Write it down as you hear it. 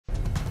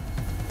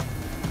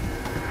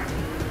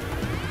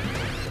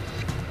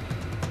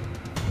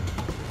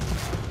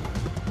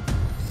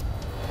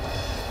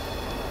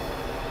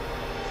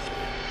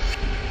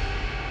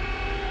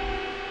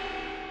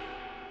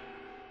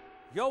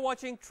You're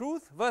watching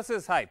Truth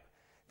versus Hype.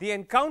 The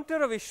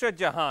encounter of Ishrat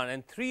Jehan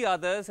and 3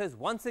 others has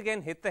once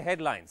again hit the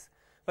headlines.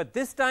 But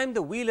this time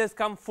the wheel has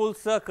come full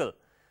circle.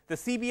 The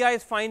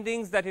CBI's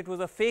findings that it was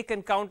a fake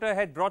encounter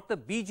had brought the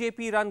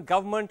BJP-run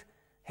government,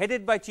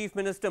 headed by Chief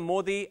Minister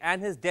Modi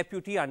and his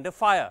deputy, under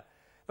fire.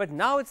 But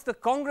now it's the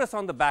Congress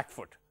on the back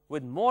foot,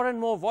 with more and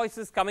more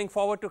voices coming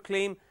forward to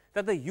claim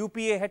that the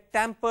UPA had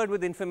tampered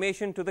with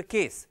information to the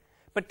case,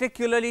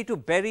 particularly to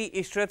bury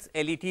Ishrat's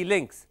LET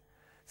links.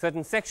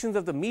 Certain sections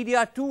of the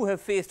media too have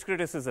faced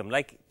criticism,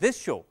 like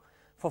this show,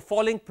 for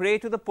falling prey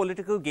to the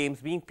political games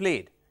being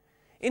played.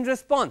 In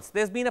response,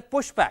 there's been a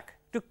pushback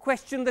to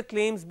question the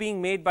claims being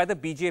made by the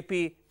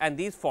BJP and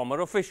these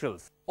former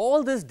officials.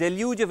 All this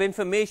deluge of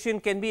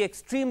information can be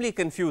extremely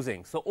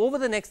confusing. So over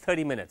the next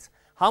 30 minutes,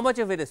 how much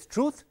of it is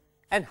truth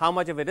and how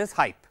much of it is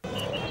hype?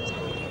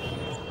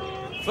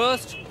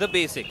 First, the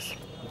basics.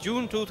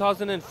 June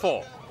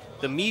 2004.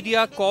 The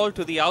media called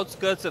to the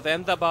outskirts of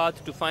Ahmedabad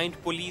to find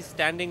police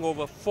standing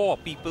over 4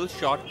 people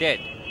shot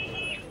dead.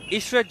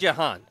 Ishrat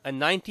Jehan, a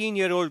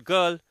 19-year-old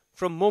girl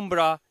from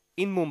Mumbai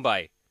in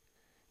Mumbai.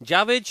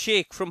 Javed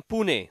Sheikh from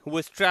Pune, who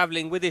was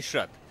travelling with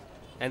Ishrat.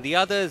 And the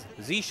others,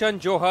 Zishan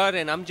Johar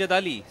and Amjad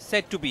Ali,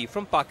 said to be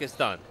from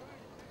Pakistan.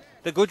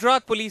 The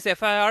Gujarat police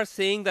FIR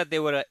saying that they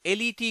were a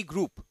LET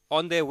group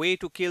on their way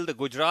to kill the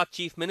Gujarat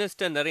Chief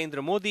Minister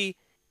Narendra Modi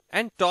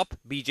and top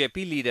BJP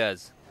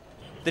leaders.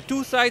 The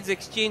 2 sides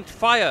exchanged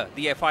fire,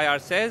 the FIR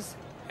says,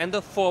 and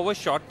the 4 were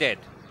shot dead.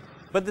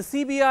 But the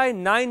CBI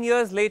 9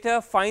 years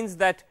later finds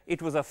that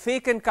it was a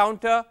fake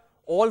encounter,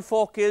 all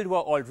 4 killed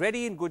were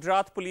already in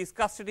Gujarat police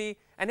custody,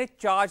 and it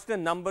charged a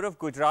number of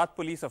Gujarat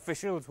police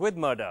officials with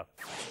murder.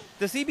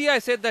 The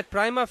CBI said that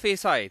prima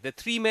facie, the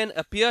 3 men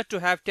appeared to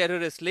have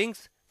terrorist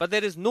links, but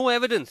there is no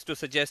evidence to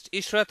suggest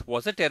Ishrat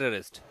was a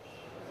terrorist.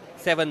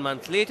 7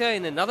 months later,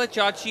 in another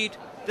charge sheet,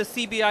 the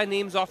CBI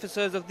names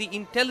officers of the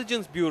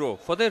Intelligence Bureau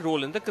for their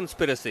role in the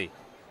conspiracy.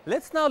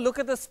 Let's now look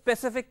at the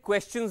specific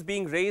questions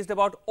being raised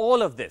about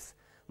all of this,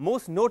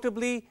 most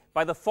notably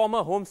by the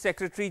former Home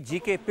Secretary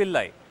G.K.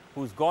 Pillai,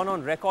 who's gone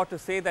on record to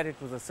say that it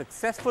was a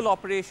successful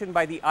operation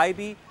by the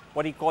IB,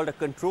 what he called a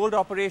controlled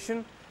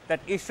operation,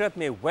 that Ishrat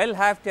may well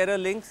have terror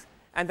links,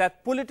 and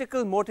that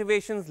political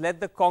motivations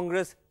led the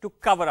Congress to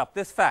cover up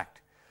this fact.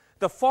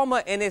 The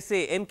former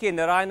NSA M.K.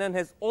 Narayanan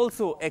has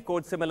also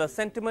echoed similar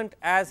sentiment,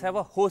 as have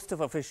a host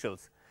of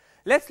officials.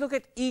 Let's look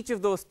at each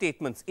of those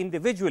statements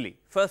individually,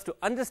 first to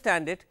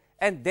understand it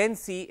and then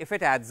see if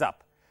it adds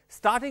up,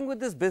 starting with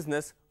this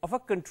business of a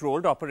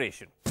controlled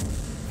operation.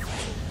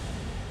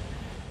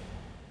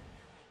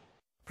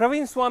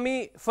 Praveen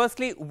Swami,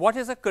 firstly, what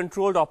is a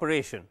controlled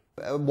operation?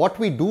 What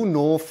we do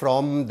know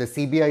from the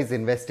CBI's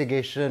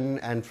investigation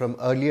and from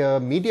earlier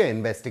media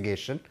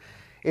investigation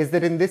is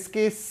that in this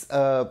case,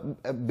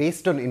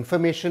 based on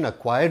information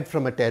acquired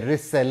from a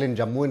terrorist cell in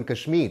Jammu and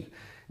Kashmir,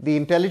 the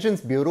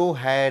Intelligence Bureau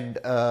had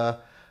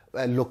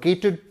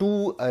located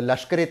 2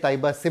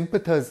 Lashkar-e-Taiba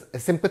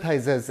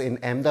sympathizers in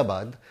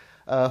Ahmedabad,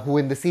 who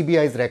in the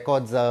CBI's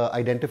records are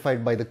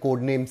identified by the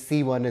code names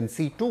C1 and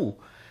C2,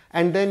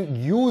 and then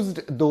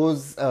used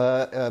those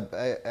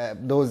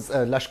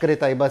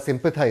Lashkar-e-Taiba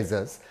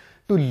sympathizers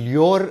to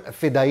lure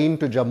Fidain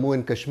to Jammu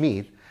and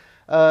Kashmir.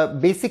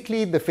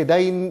 Basically, the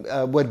Fidain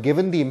were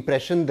given the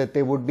impression that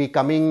they would be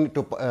coming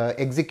to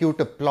execute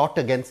a plot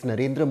against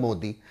Narendra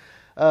Modi.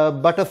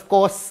 But of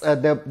course,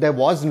 there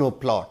was no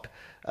plot.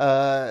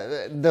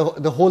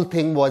 The whole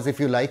thing was, if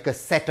you like, a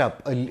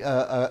setup.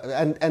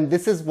 And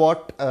this is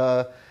what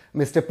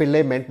Mr.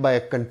 Pillai meant by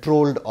a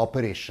controlled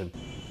operation.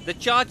 The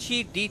charge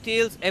sheet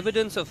details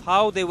evidence of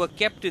how they were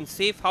kept in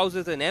safe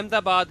houses in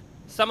Ahmedabad,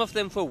 some of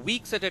them for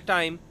weeks at a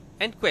time,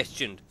 and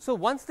questioned. So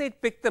once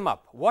they'd picked them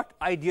up, what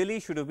ideally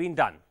should have been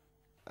done?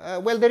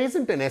 Well, there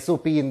isn't an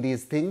SOP in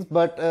these things,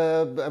 but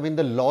I mean,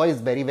 the law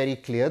is very, very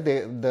clear.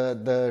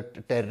 The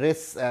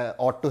terrorists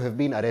ought to have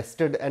been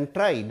arrested and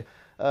tried.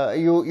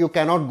 You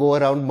cannot go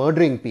around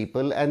murdering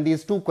people, and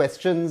these 2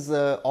 questions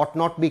ought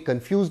not be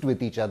confused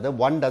with each other.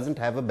 One doesn't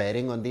have a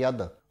bearing on the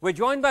other. We're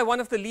joined by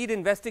one of the lead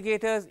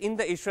investigators in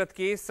the Ishrat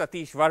case,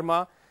 Satish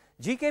Verma.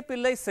 G.K.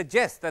 Pillai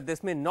suggests that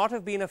this may not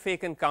have been a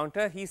fake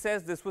encounter. He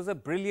says this was a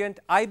brilliant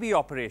IB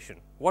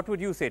operation. What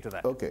would you say to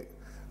that? Okay.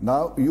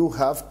 Now, you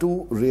have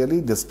to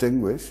really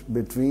distinguish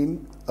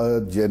between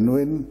a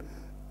genuine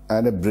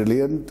and a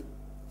brilliant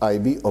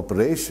IB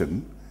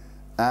operation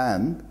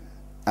and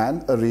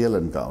a real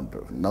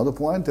encounter. Now, the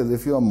point is,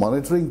 if you are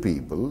monitoring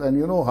people, and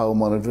you know how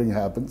monitoring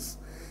happens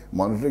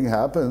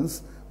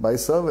by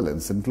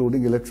surveillance,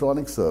 including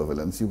electronic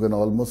surveillance. You can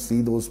almost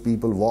see those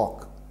people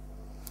walk.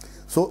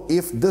 So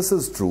if this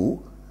is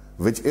true,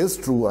 which is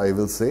true, I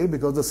will say,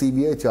 because the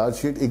CBI charge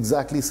sheet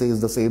exactly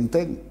says the same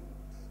thing,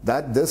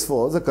 that this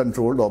was a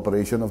controlled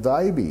operation of the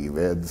IB,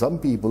 where some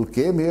people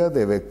came here,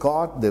 they were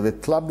caught, they were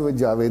clubbed with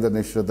Javed and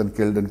Ishrat and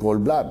killed in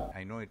cold blood.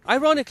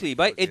 Ironically,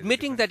 by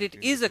admitting that it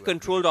is a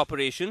controlled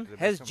operation,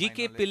 has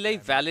G.K. Pillai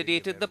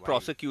validated the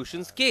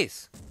prosecution's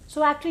case.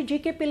 So actually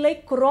G.K.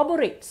 Pillai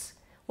corroborates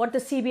what the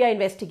CBI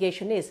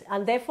investigation is,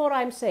 and therefore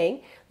I'm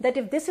saying that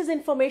if this is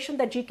information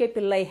that G.K.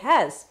 Pillai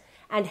has,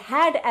 and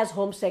had as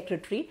Home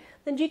Secretary,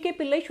 then G.K.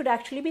 Pillai should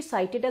actually be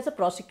cited as a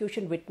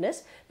prosecution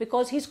witness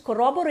because he's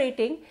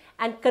corroborating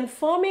and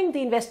confirming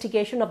the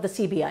investigation of the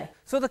CBI.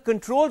 So the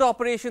controlled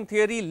operation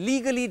theory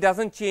legally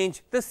doesn't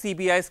change the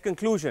CBI's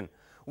conclusion.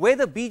 Where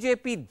the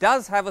BJP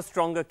does have a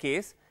stronger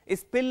case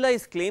is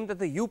Pillai's claim that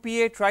the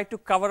UPA tried to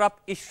cover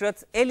up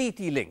Ishrat's LET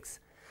links.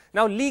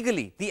 Now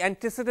legally, the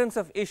antecedents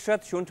of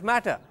Ishrat shouldn't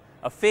matter.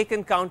 A fake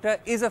encounter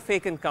is a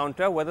fake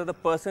encounter whether the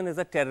person is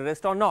a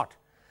terrorist or not.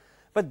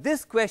 But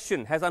this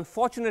question has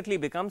unfortunately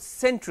become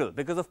central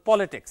because of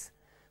politics.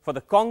 For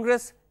the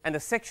Congress and a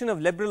section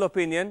of liberal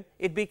opinion,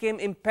 it became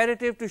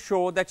imperative to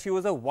show that she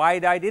was a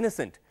wide-eyed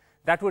innocent.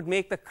 That would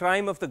make the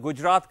crime of the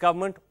Gujarat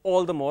government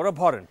all the more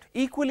abhorrent.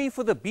 Equally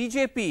for the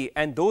BJP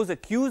and those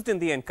accused in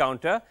the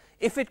encounter,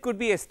 if it could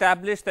be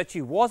established that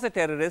she was a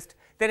terrorist,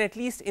 then at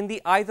least in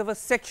the eyes of a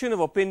section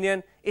of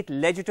opinion, it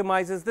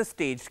legitimizes the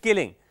staged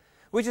killing,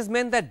 which has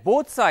meant that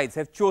both sides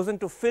have chosen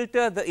to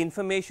filter the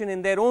information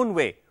in their own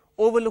way,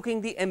 overlooking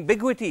the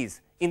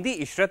ambiguities in the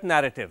Ishrat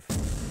narrative.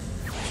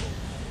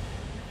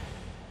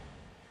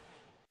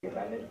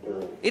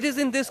 It is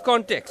in this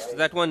context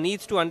that one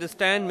needs to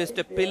understand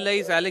Mr.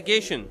 Pillai's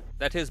allegation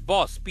that his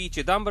boss, P.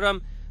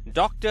 Chidambaram,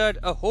 doctored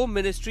a Home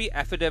Ministry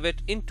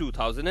affidavit in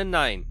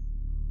 2009.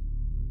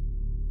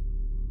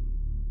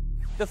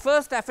 The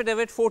first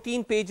affidavit,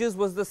 14 pages,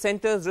 was the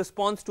centre's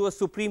response to a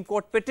Supreme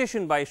Court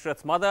petition by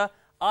Ishrat's mother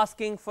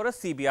asking for a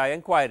CBI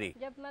inquiry.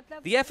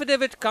 The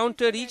affidavit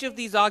countered each of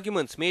these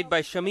arguments made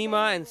by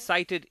Shamima and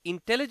cited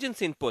intelligence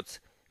inputs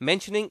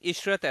mentioning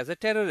Ishrat as a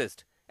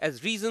terrorist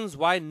as reasons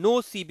why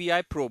no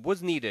CBI probe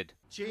was needed.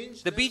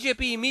 The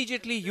BJP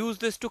immediately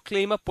used this to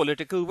claim a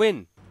political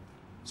win.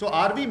 So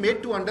are we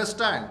made to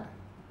understand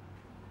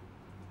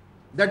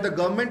that the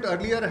government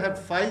earlier had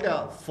filed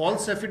a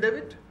false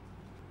affidavit?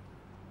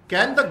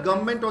 Can the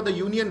government or the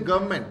union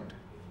government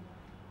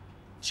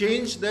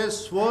change their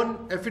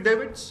sworn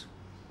affidavits?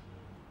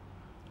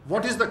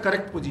 What is the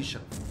correct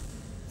position?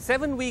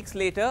 7 weeks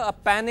later, a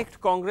panicked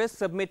Congress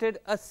submitted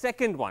a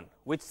second one,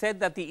 which said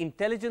that the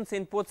intelligence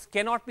inputs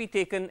cannot be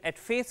taken at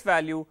face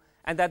value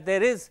and that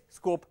there is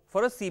scope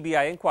for a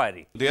CBI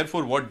inquiry.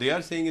 Therefore, what they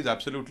are saying is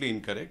absolutely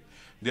incorrect.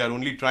 They are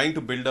only trying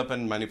to build up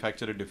and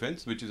manufacture a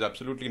defense, which is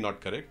absolutely not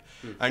correct.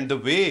 And the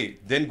way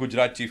then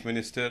Gujarat Chief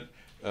Minister,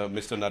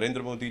 Mr.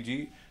 Narendra Modi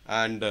ji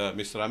and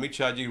Mr. Amit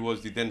Shah ji, who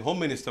was the then Home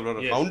Minister,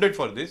 were founded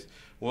for this,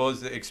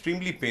 was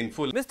extremely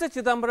painful. Mr.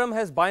 Chidambaram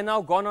has by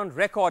now gone on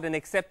record and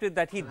accepted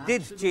that he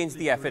did change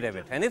the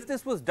affidavit. And if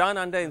this was done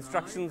under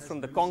instructions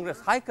from the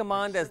Congress High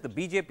Command, as the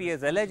BJP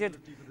has alleged,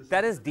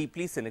 that is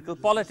deeply cynical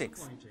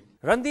politics.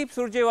 Randeep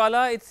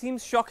Surjewala, it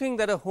seems shocking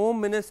that a Home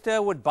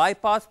Minister would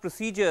bypass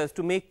procedures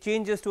to make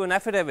changes to an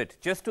affidavit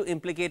just to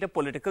implicate a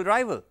political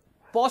rival.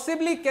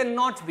 Possibly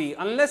cannot be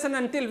unless and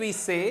until we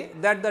say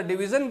that the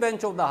division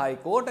bench of the High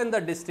Court and the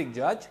district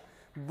judge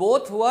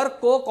both were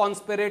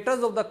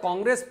co-conspirators of the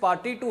Congress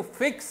party to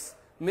fix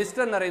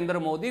Mr.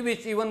 Narendra Modi,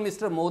 which even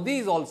Mr. Modi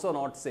is also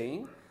not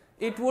saying.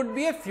 It would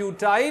be a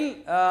futile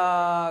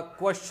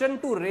question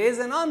to raise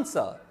and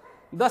answer.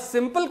 The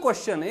simple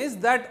question is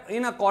that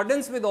in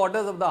accordance with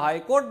orders of the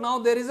High Court, now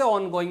there is an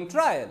ongoing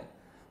trial.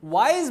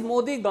 Why is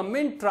Modi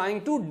government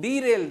trying to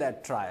derail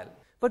that trial?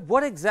 But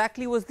what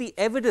exactly was the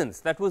evidence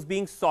that was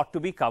being sought to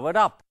be covered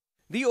up?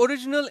 The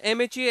original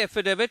MHA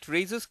affidavit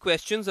raises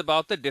questions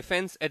about the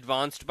defense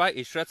advanced by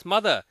Ishrat's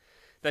mother,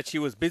 that she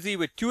was busy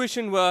with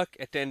tuition work,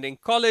 attending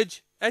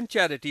college and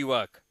charity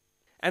work,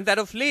 and that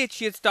of late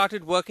she had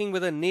started working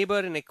with a neighbor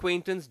and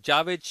acquaintance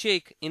Javed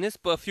Sheikh in his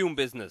perfume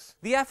business.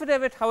 The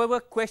affidavit, however,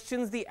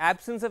 questions the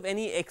absence of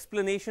any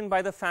explanation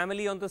by the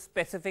family on the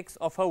specifics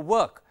of her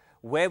work.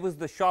 Where was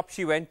the shop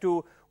she went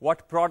to,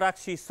 what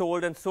products she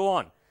sold and so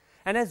on.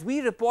 And as we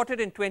reported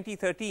in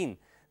 2013,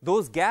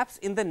 those gaps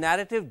in the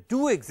narrative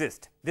do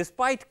exist,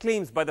 despite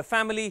claims by the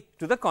family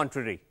to the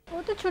contrary.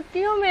 वो तो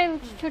छुट्टियों में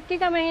छुट्टी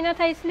का महीना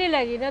था इसलिए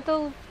लगी ना, तो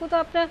उसको तो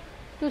अपना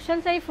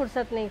ट्यूशन से ही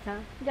फुर्सत नहीं था।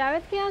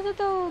 जावेद के यहाँ से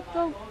तो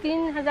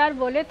 3000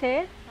 बोले थे,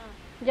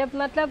 जब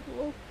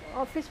मतलब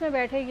ऑफिस में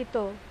बैठेगी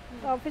तो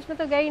ऑफिस में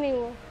तो गई नहीं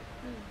वो,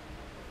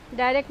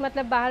 डायरेक्ट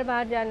मतलब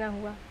बाहर जाना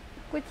हुआ।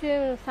 कुछ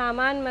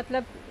सामान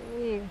मतलब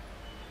ये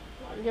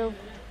जो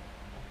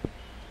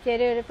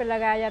चेहरे पे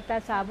लगाया जाता है,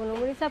 साबुन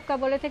उबुन सब का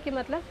बोले थे कि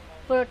मतलब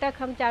प्रोडक्ट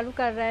हम चालू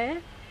कर रहे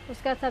हैं,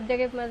 उसका सब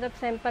जगह मतलब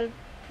सैंपल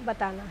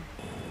बताना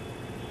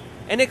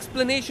है। An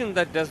explanation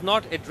that does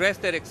not address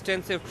their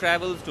extensive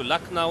travels to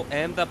Lucknow,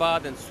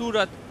 Ahmedabad and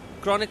Surat,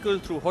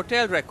 chronicled through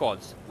hotel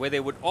records, where they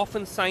would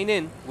often sign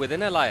in with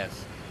an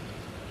alias.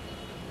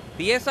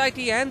 The SIT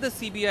and the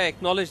CBI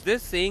acknowledged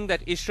this, saying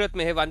that Ishrat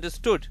may have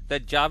understood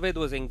that Javed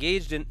was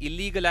engaged in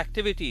illegal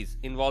activities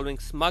involving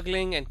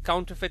smuggling and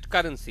counterfeit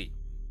currency.